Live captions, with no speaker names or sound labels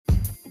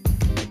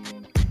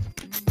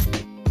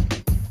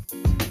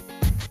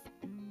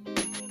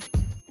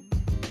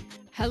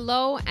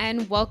Hello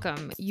and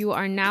welcome. You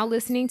are now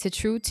listening to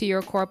True to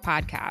Your Core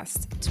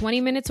podcast,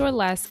 20 minutes or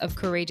less of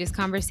courageous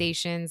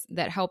conversations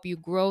that help you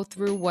grow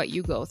through what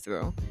you go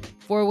through.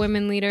 For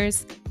women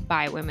leaders,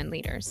 by women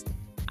leaders.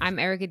 I'm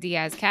Erica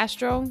Diaz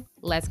Castro.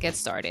 Let's get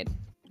started.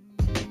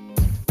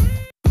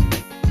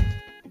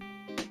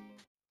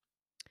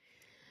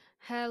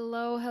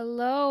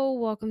 Hello.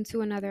 Welcome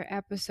to another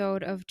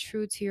episode of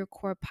True to Your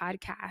Core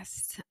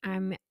podcast.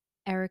 I'm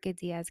Erica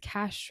Diaz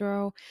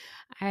Castro.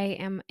 I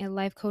am a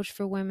life coach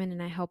for women,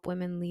 and I help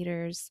women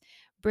leaders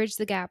bridge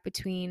the gap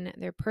between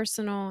their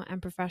personal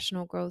and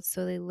professional growth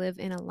so they live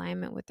in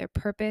alignment with their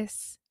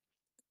purpose,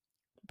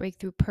 break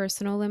through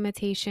personal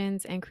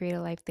limitations, and create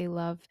a life they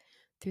love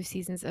through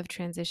seasons of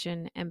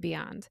transition and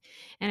beyond.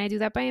 And I do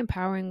that by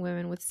empowering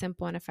women with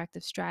simple and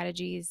effective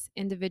strategies,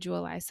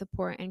 individualized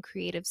support, and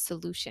creative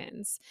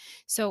solutions.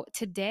 So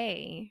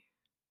today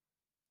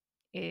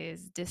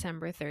is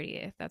December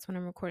 30th. That's when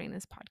I'm recording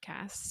this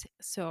podcast.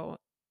 So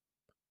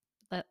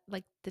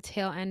like the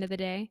tail end of the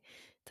day,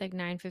 it's like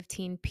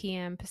 9:15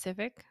 p.m.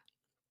 Pacific.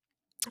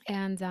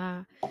 And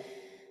there's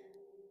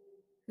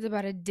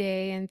about a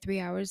day and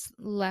 3 hours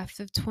left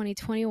of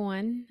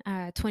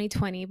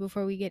 2020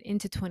 before we get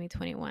into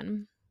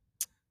 2021.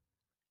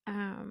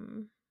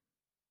 And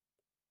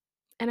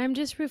I'm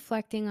just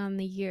reflecting on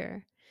the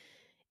year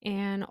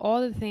and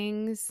all the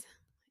things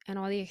and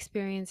all the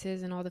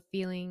experiences and all the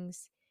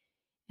feelings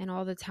and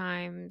all the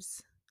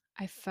times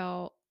I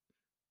felt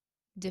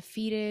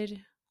defeated,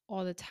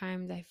 all the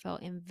times I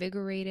felt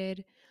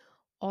invigorated,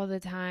 all the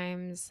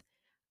times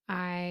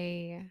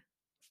I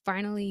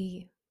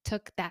finally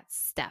took that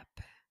step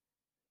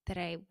that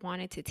I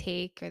wanted to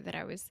take or that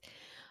I was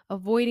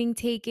avoiding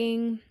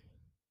taking,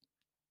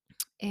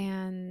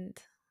 and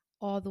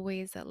all the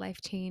ways that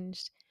life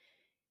changed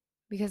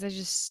because I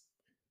just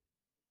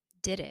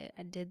did it.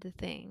 I did the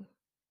thing.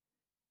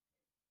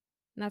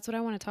 And that's what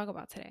I want to talk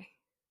about today.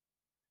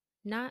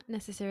 Not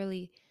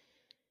necessarily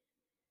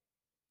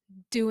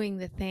doing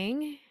the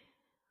thing,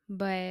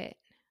 but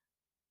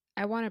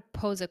I want to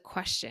pose a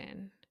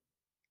question.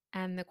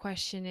 And the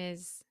question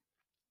is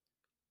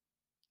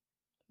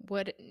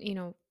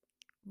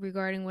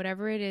regarding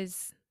whatever it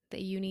is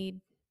that you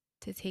need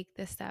to take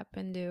the step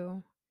and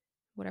do,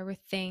 whatever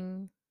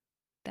thing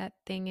that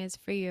thing is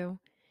for you,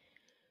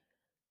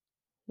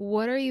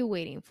 what are you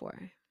waiting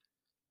for?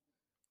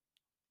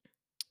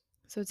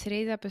 So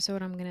today's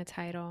episode, I'm going to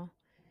title,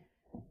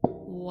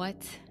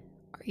 What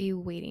Are You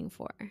Waiting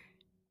For?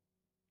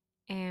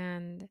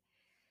 And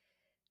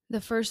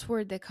the first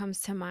word that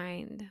comes to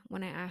mind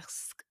when I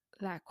ask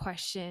that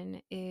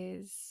question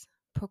is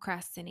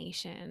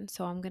procrastination.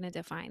 So I'm going to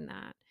define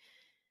that.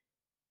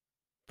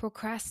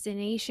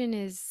 Procrastination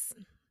is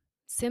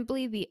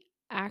simply the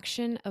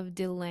action of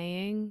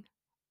delaying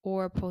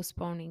or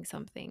postponing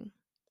something.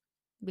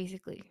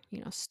 Basically,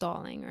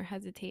 stalling or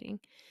hesitating.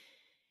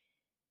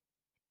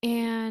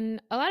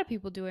 And a lot of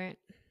people do it.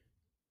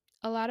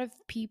 A lot of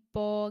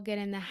people get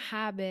in the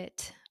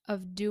habit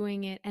of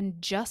doing it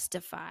and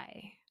justify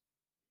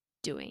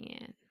doing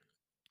it.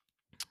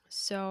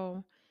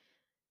 So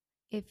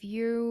if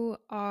you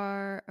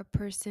are a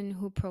person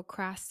who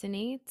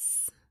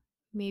procrastinates,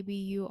 maybe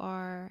you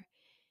are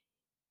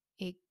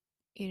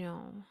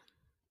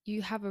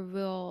you have a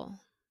real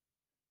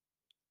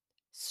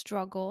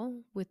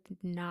struggle with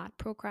not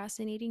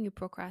procrastinating. You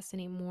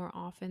procrastinate more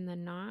often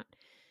than not.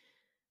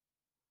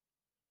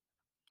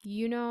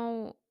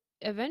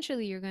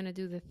 Eventually you're going to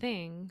do the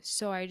thing.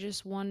 So I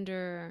just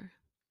wonder,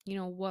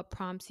 what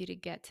prompts you to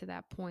get to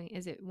that point?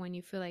 Is it when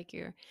you feel like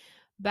your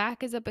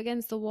back is up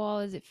against the wall?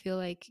 Is it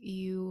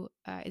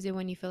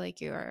when you feel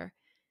like you're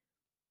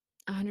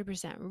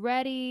 100%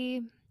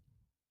 ready?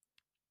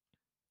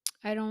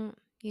 I don't,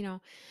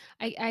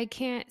 I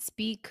can't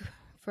speak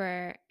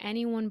for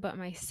anyone but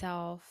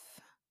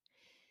myself.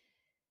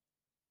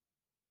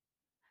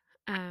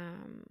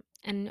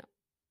 And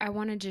I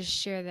want to just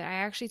share that I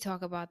actually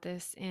talk about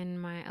this in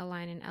my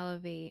Align and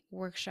Elevate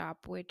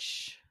workshop,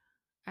 which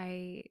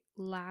I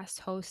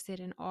last hosted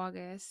in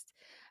August.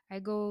 I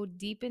go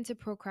deep into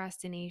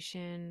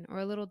procrastination, or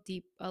a little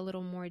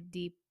more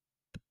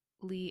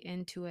deeply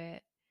into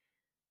it,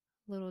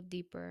 a little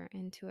deeper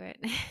into it.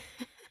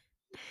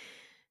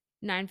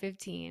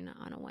 9:15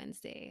 on a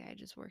Wednesday. I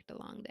just worked a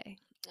long day.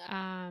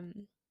 I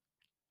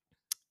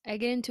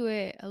get into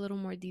it a little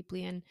more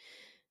deeply, and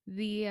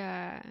the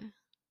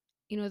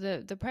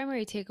the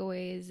primary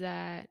takeaway is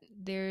that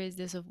there is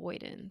this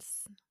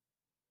avoidance,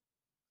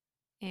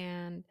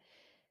 and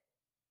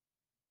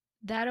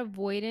that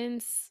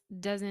avoidance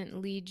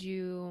doesn't lead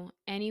you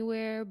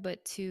anywhere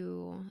but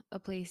to a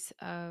place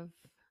of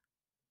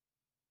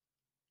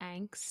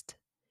angst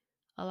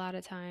a lot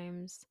of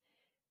times,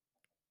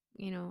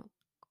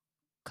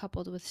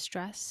 coupled with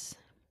stress,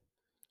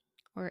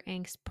 or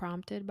angst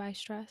prompted by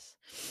stress.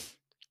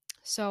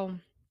 So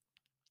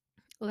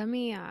let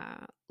me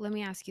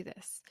ask you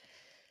this.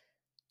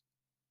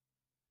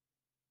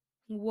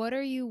 What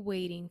are you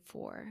waiting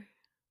for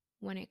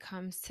when it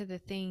comes to the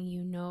thing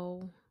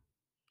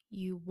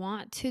you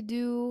want to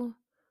do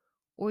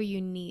or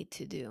you need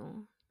to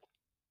do?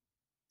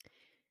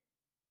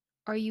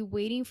 Are you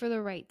waiting for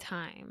the right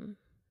time?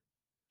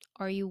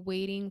 Are you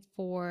waiting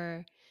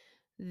for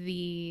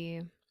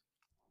the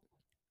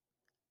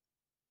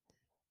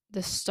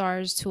the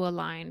stars to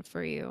align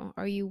for you?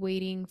 Are you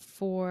waiting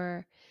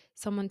for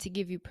someone to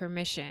give you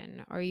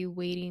permission? Are you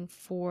waiting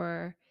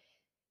for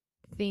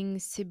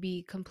things to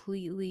be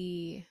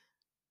completely,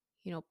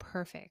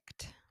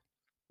 perfect?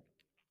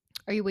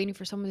 Are you waiting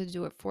for someone to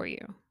do it for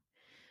you?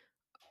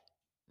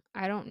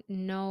 I don't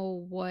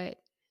know what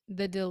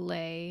the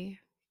delay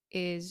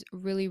is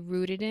really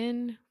rooted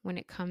in when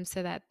it comes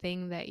to that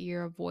thing that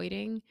you're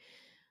avoiding,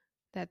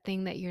 that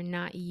thing that you're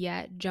not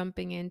yet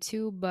jumping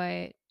into.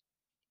 But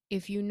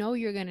if you know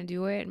you're going to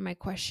do it, my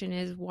question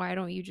is, why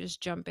don't you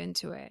just jump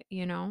into it,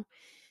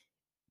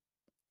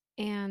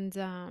 And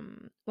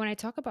when I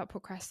talk about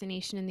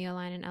procrastination in the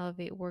Align and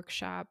Elevate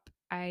workshop,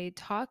 I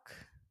talk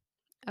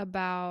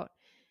about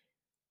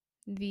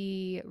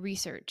the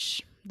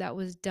research that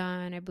was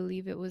done. I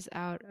believe it was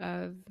out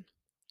of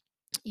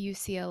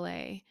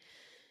UCLA.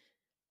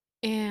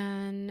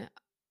 And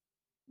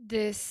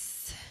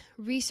this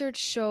research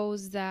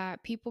shows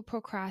that people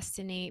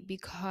procrastinate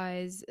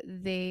because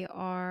they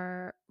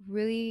are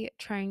really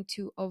trying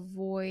to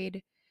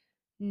avoid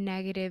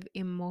negative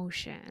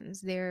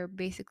emotions. They're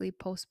basically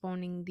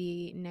postponing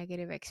the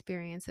negative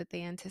experience that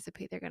they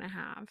anticipate they're going to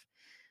have,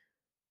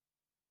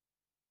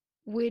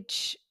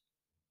 which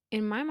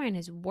in my mind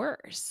is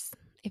worse.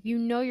 If you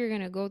know you're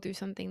going to go through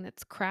something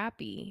that's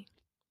crappy,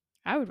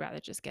 I would rather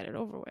just get it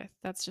over with.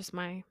 That's just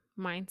my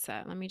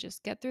mindset. Let me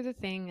just get through the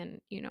thing and,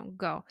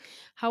 go.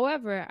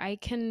 However, I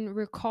can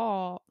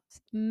recall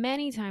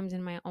many times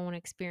in my own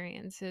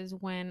experiences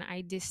when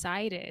I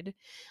decided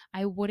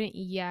I wouldn't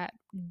yet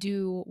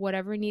do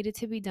whatever needed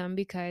to be done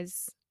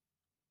because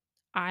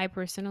I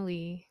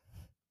personally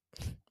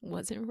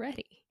wasn't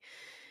ready.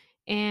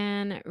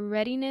 And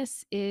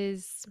readiness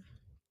is,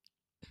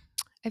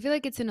 I feel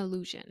like it's an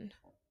illusion.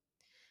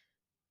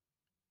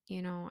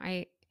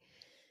 I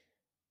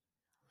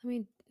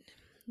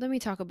let me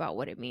talk about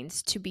what it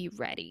means to be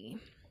ready.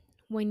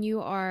 When you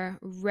are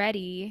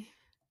ready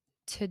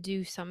to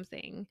do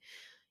something,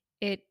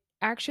 it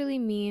actually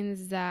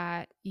means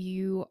that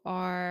you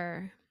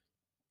are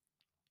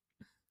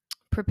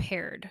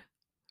prepared,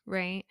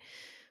 right?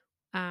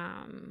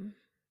 Um,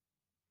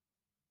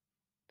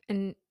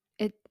 and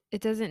it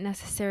doesn't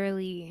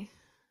necessarily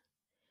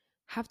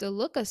have to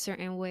look a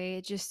certain way.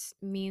 It just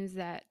means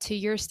that to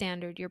your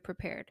standard, you're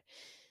prepared.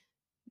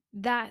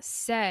 That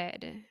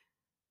said,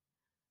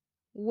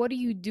 what are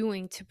you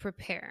doing to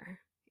prepare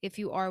if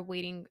you are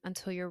waiting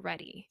until you're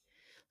ready?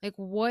 Like,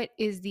 what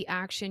is the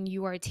action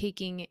you are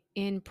taking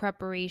in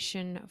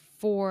preparation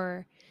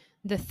for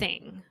the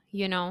thing,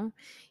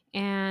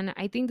 And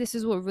I think this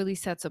is what really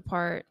sets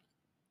apart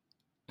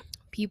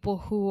people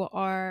who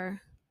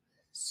are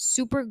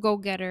super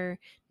go-getter,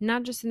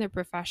 not just in their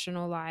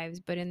professional lives,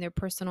 but in their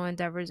personal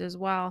endeavors as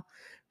well,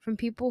 from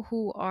people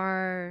who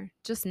are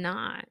just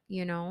not,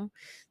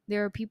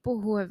 There are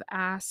people who have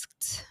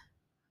asked,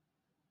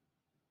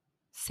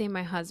 say,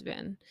 my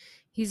husband.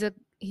 He's a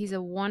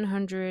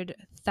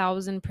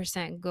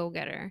 100,000%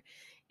 go-getter,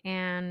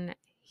 and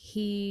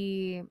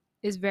he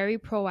is very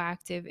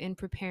proactive in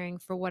preparing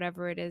for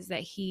whatever it is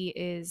that he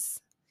is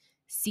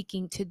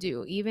seeking to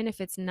do. Even if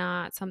it's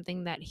not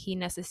something that he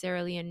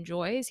necessarily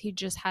enjoys, he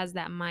just has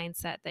that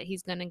mindset that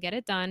he's going to get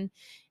it done,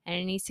 and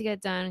it needs to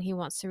get done. He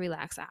wants to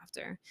relax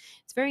after.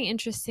 It's very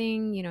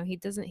interesting.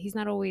 He's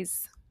not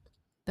always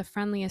the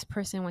friendliest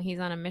person when he's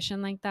on a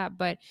mission like that,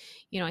 but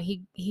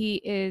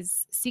he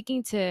is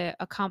seeking to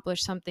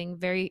accomplish something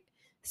very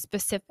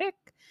specific,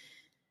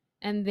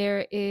 and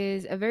there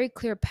is a very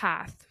clear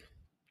path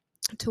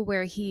to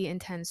where he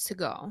intends to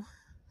go.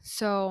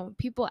 So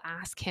people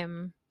ask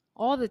him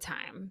all the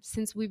time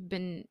since we've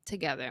been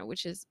together,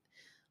 which is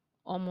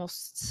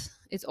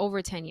it's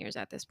over 10 years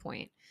at this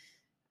point.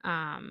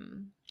 How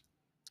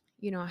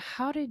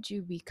did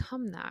you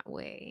become that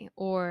way?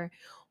 Or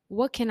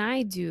what can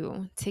I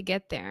do to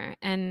get there?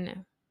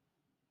 And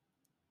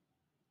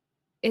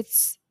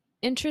it's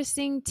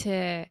interesting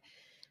to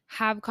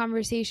have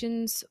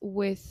conversations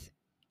with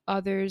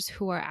others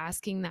who are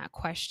asking that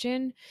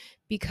question,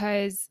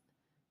 because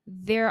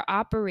they're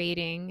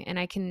operating, and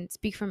I can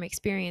speak from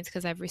experience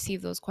because I've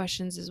received those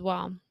questions as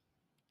well.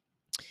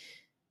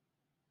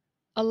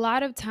 A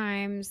lot of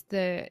times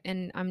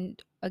and I'm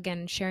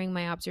again sharing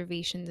my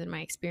observations and my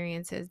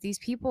experiences, these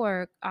people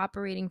are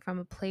operating from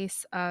a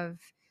place of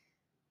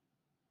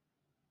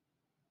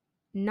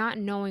not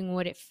knowing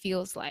what it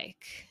feels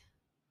like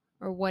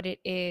or what it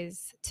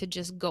is to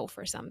just go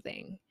for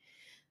something.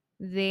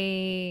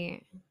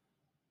 They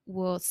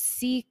will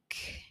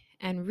seek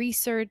and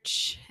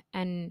research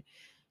and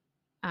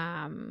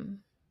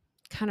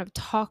kind of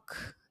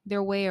talk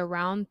their way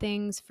around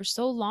things for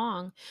so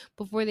long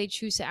before they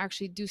choose to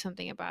actually do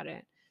something about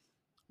it.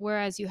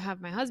 Whereas you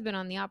have my husband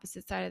on the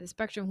opposite side of the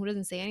spectrum who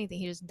doesn't say anything,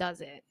 he just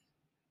does it.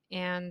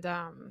 And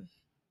I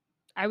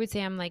would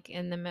say I'm like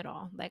in the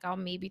middle. Like, I'll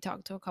maybe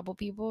talk to a couple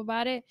people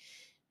about it,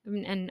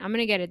 and I'm going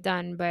to get it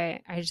done,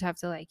 but I just have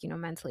to like,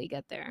 mentally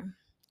get there.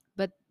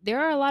 But there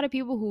are a lot of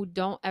people who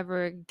don't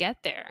ever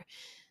get there.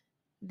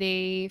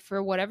 They,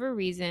 for whatever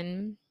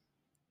reason,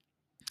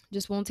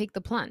 just won't take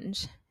the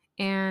plunge.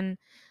 And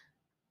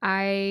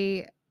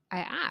I I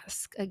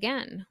ask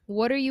again,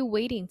 what are you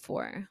waiting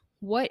for?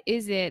 What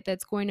is it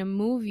that's going to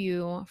move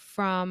you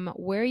from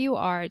where you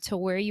are to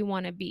where you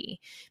want to be?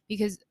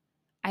 Because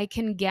I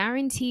can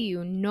guarantee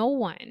you no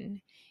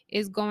one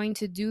is going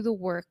to do the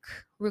work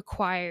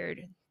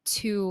required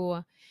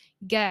to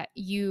get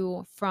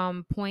you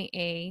from point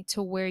A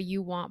to where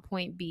you want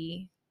point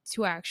B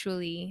to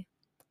actually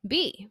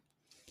be.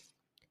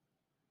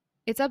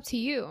 It's up to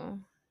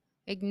you.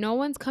 Like, no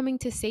one's coming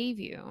to save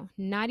you,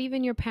 not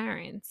even your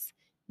parents,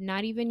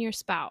 not even your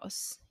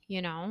spouse.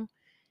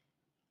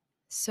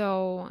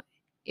 So,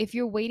 if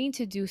you're waiting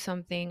to do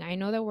something, I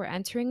know that we're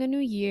entering a new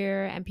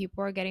year and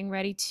people are getting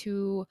ready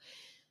to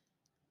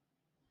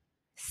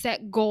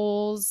set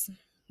goals,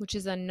 which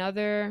is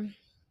another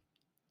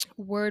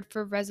word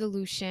for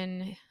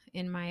resolution,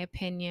 in my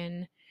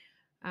opinion.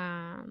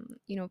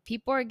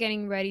 People are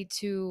getting ready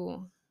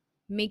to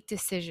make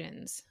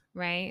decisions,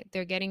 right?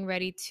 They're getting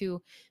ready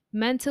to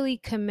mentally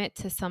commit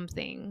to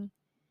something.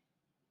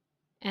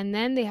 And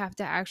then they have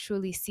to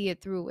actually see it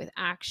through with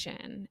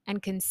action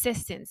and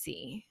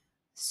consistency.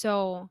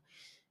 So,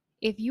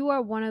 if you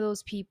are one of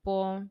those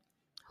people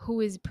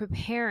who is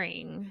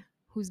preparing,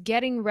 who's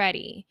getting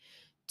ready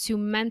to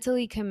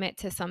mentally commit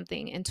to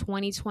something in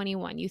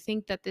 2021, you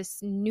think that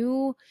this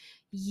new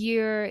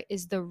year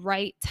is the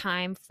right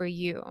time for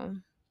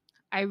you,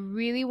 I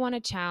really want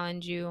to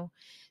challenge you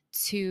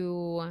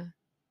to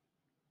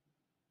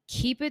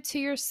keep it to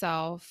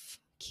yourself,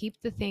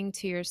 keep the thing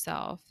to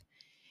yourself,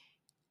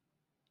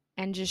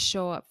 and just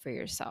show up for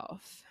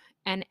yourself.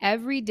 And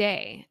every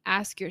day,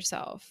 ask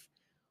yourself,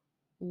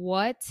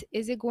 what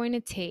is it going to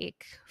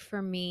take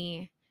for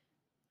me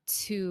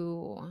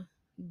to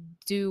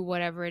do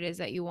whatever it is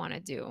that you want to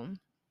do?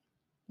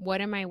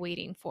 What am I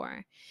waiting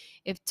for?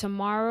 If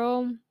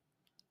tomorrow,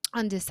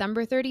 on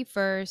December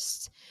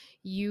 31st,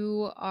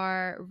 you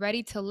are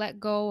ready to let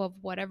go of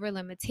whatever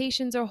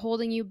limitations are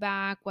holding you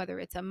back, whether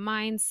it's a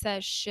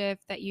mindset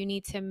shift that you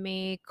need to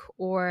make,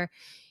 or,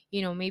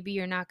 maybe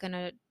you're not going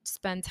to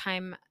spend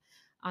time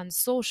on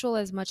social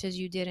as much as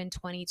you did in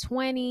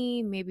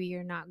 2020. Maybe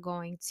you're not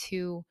going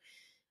to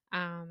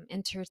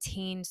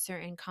entertain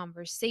certain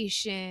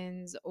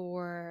conversations,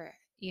 or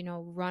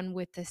run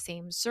with the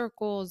same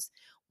circles.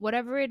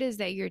 Whatever it is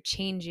that you're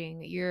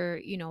changing,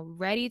 you're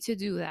ready to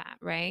do that,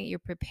 right? You're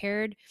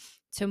prepared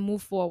to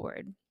move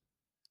forward.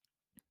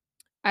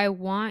 I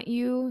want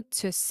you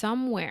to,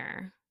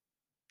 somewhere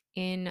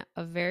in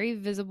a very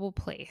visible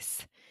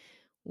place,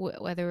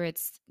 whether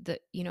it's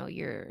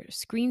your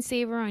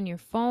screensaver on your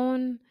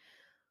phone,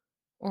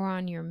 or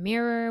on your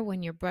mirror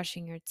when you're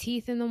brushing your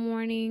teeth in the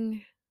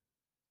morning,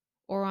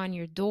 or on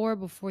your door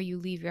before you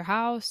leave your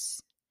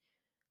house,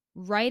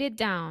 write it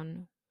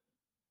down.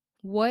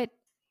 What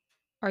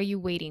are you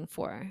waiting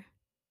for?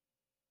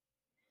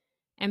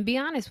 And be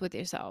honest with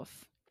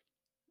yourself.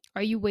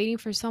 Are you waiting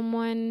for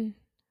someone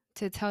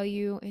to tell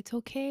you it's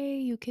okay,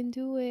 you can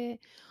do it?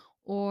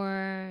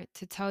 Or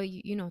to tell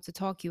you, to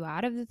talk you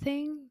out of the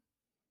thing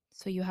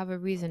so you have a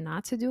reason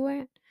not to do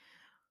it?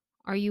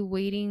 Are you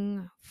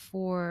waiting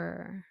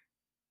for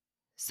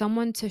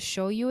someone to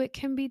show you it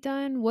can be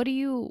done? What are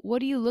you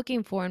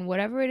looking for? And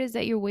whatever it is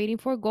that you're waiting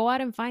for, go out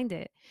and find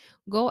it.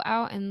 Go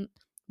out and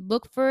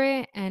look for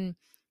it and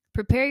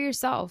prepare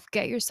yourself.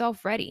 Get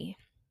yourself ready.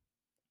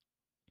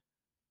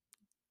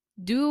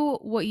 Do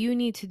what you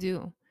need to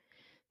do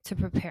to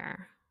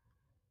prepare.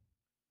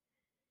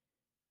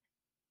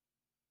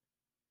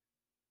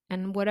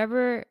 And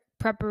whatever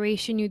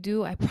preparation you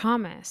do, I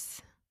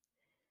promise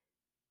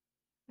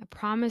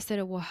that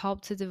it will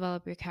help to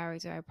develop your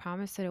character. I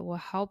promise that it will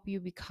help you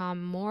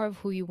become more of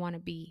who you want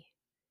to be.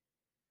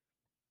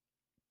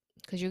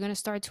 Because you're going to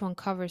start to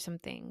uncover some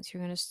things.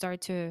 You're going to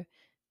start to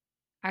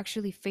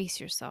actually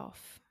face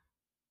yourself.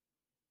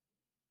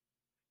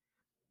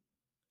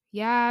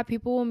 Yeah,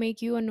 people will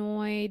make you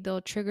annoyed.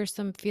 They'll trigger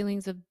some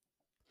feelings of,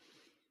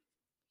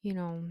 you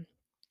know,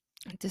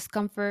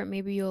 discomfort.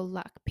 Maybe you'll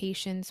lack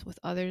patience with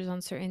others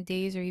on certain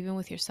days, or even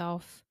with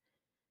yourself.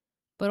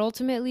 But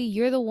ultimately,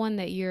 you're the one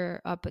that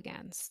you're up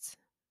against,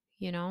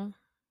 you know?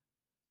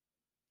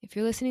 If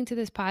you're listening to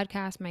this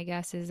podcast, my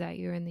guess is that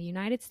you're in the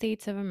United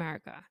States of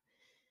America,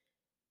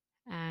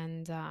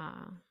 and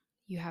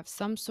you have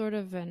some sort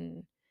of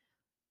an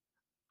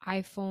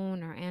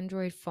iPhone or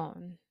Android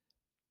phone.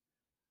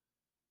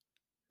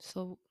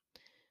 So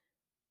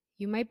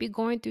you might be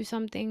going through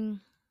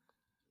something.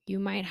 You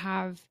might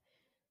have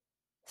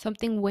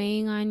something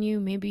weighing on you.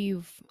 Maybe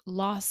you've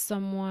lost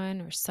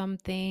someone or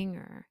something,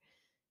 or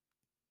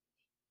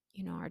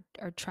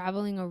are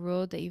traveling a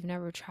road that you've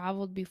never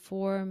traveled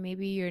before.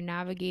 Maybe you're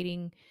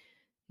navigating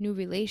new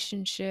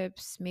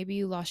relationships. Maybe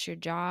you lost your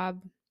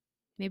job.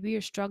 Maybe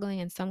you're struggling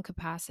in some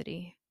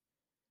capacity.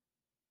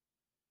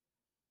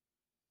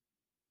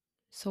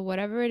 So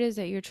whatever it is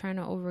that you're trying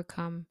to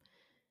overcome,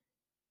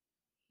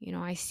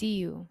 I see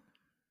you.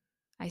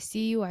 I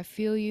see you. I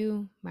feel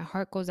you. My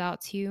heart goes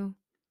out to you.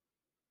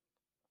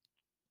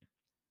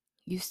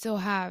 You still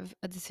have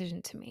a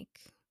decision to make.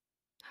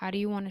 How do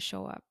you want to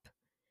show up?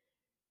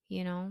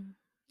 I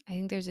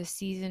think there's a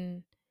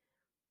season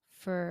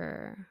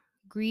for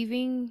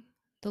grieving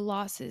the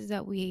losses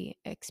that we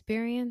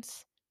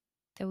experience,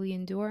 that we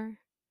endure.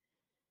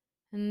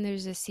 And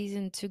there's a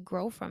season to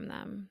grow from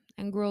them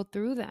and grow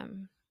through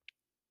them.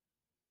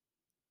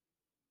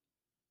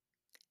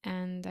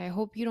 And I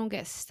hope you don't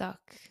get stuck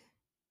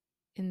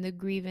in the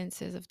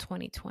grievances of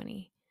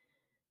 2020,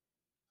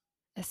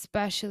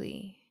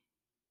 especially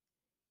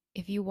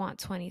if you want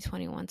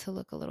 2021 to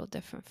look a little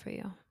different for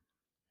you.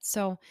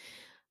 So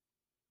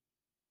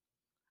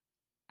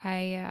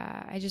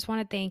I just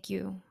want to thank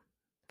you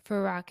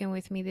for rocking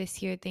with me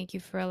this year. Thank you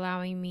for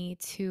allowing me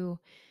to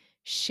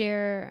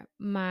share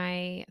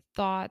my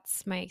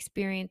thoughts, my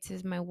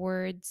experiences, my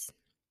words.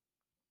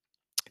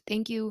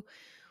 Thank you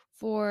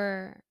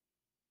for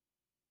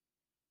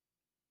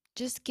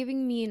just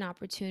giving me an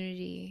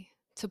opportunity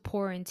to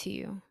pour into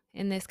you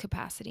in this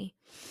capacity.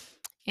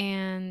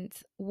 And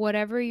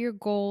whatever your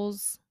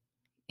goals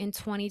in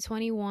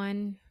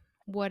 2021,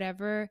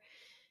 whatever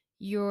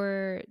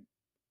your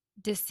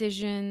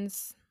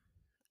decisions,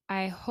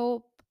 I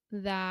hope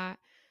that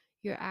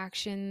your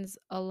actions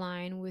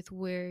align with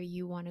where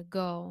you want to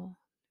go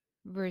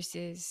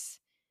versus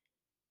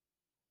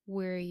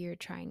where you're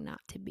trying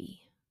not to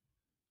be.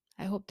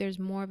 I hope there's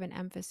more of an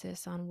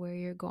emphasis on where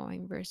you're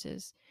going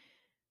versus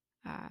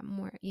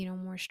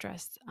more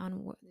stressed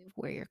on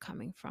where you're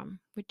coming from,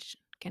 which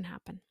can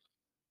happen.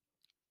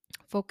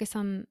 Focus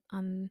on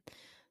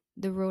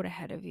the road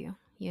ahead of you.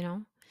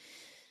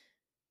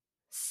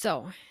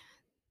 So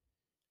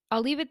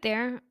I'll leave it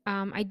there.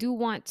 I do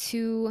want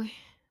to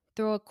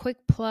throw a quick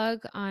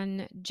plug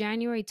on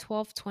January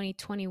 12th,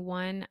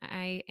 2021.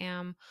 I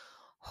am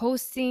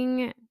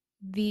hosting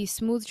the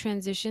Smooth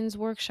Transitions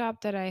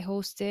workshop that I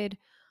hosted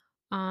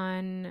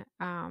on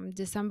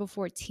December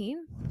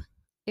 14th.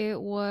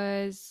 It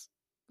was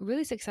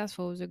really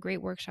successful. It was a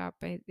great workshop.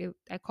 I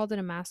called it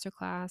a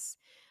masterclass.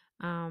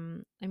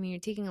 You're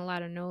taking a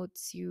lot of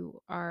notes.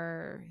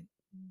 We're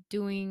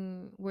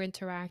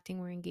interacting,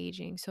 we're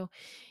engaging. So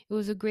it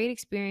was a great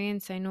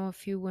experience. I know a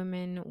few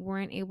women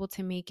weren't able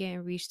to make it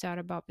and reached out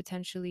about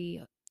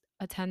potentially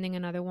attending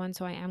another one.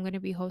 So I am going to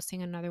be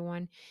hosting another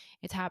one.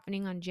 It's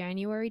happening on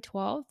January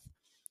 12th,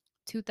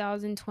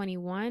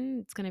 2021.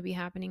 It's going to be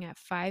happening at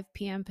 5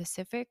 p.m.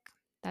 Pacific.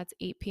 That's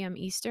 8 p.m.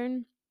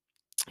 Eastern.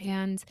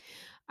 And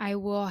I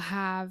will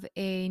have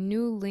a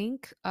new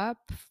link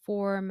up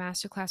for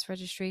masterclass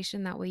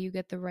registration. That way you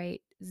get the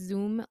right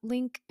Zoom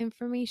link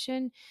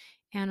information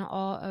and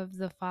all of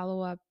the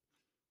follow-up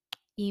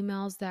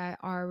emails that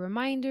are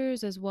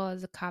reminders, as well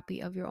as a copy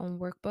of your own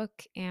workbook.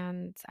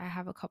 And I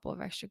have a couple of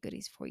extra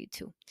goodies for you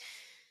too.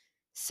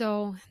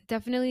 So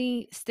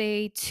definitely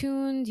stay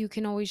tuned. You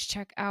can always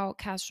check out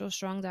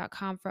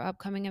castrostrong.com for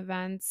upcoming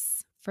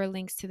events, for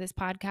links to this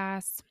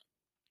podcast,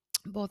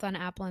 both on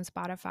Apple and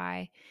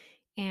Spotify,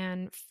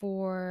 and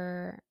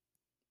for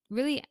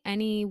really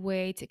any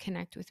way to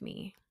connect with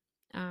me.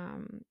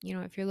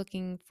 If you're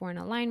looking for an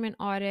alignment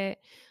audit,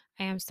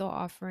 I am still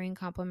offering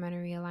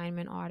complimentary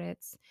alignment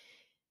audits.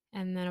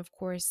 And then, of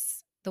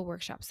course, the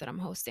workshops that I'm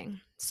hosting.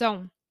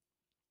 So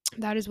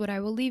that is what I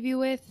will leave you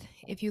with.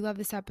 If you love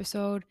this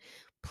episode,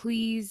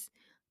 please,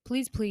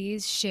 please,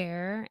 please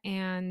share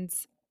and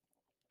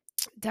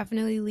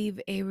definitely leave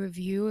a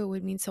review. It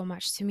would mean so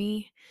much to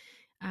me.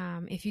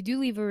 If you do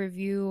leave a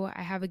review,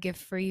 I have a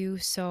gift for you.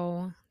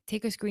 So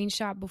take a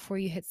screenshot before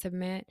you hit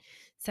submit.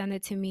 Send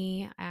it to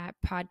me at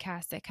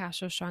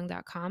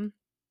podcast@castrostrong.com,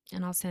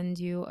 and I'll send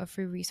you a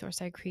free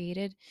resource I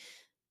created.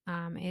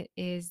 It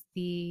is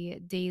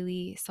the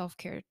daily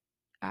self-care,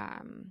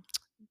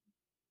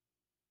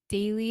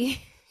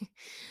 daily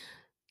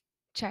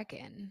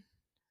check-in.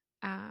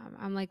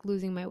 I'm like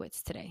losing my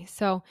wits today.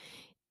 So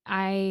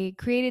I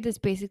created this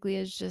basically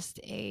as just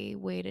a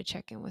way to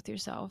check in with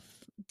yourself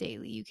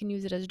daily. You can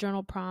use it as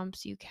journal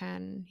prompts. You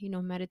can,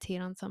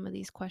 meditate on some of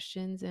these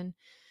questions and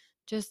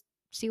just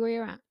see where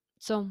you're at.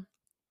 So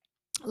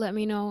let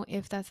me know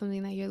if that's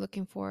something that you're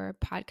looking for.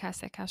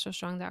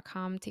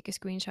 Podcast@castrostrong.com. Take a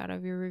screenshot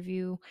of your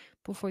review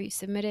before you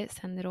submit it.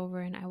 Send it over,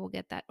 and I will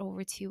get that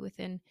over to you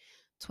within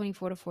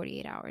 24 to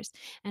 48 hours.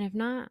 And if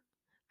not,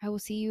 I will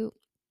see you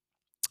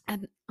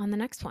on the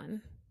next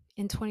one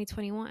in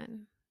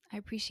 2021. I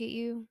appreciate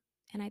you,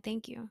 and I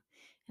thank you,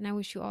 and I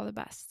wish you all the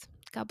best.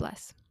 God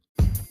bless.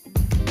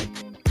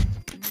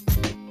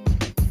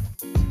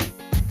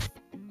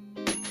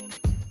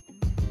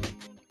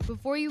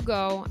 Before you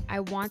go, I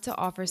want to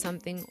offer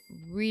something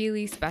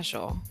really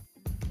special.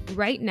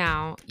 Right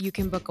now, you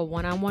can book a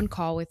one-on-one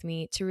call with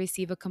me to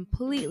receive a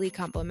completely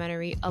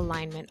complimentary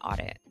alignment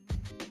audit.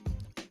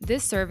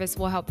 This service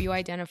will help you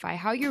identify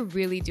how you're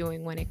really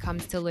doing when it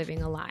comes to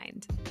living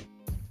aligned.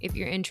 If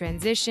you're in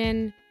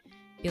transition,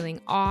 feeling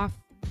off,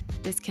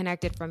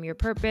 disconnected from your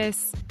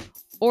purpose,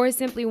 or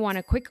simply want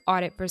a quick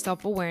audit for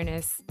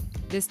self-awareness,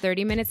 this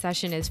 30-minute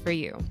session is for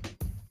you.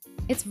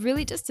 It's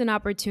really just an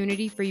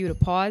opportunity for you to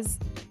pause,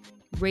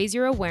 raise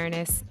your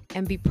awareness,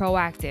 and be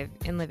proactive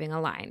in living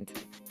aligned.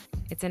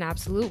 It's an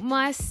absolute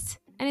must,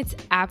 and it's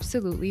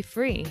absolutely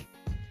free.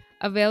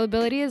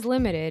 Availability is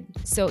limited,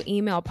 so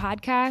email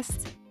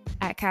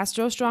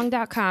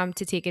podcast@castrostrong.com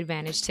to take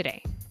advantage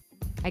today.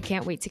 I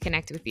can't wait to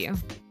connect with you.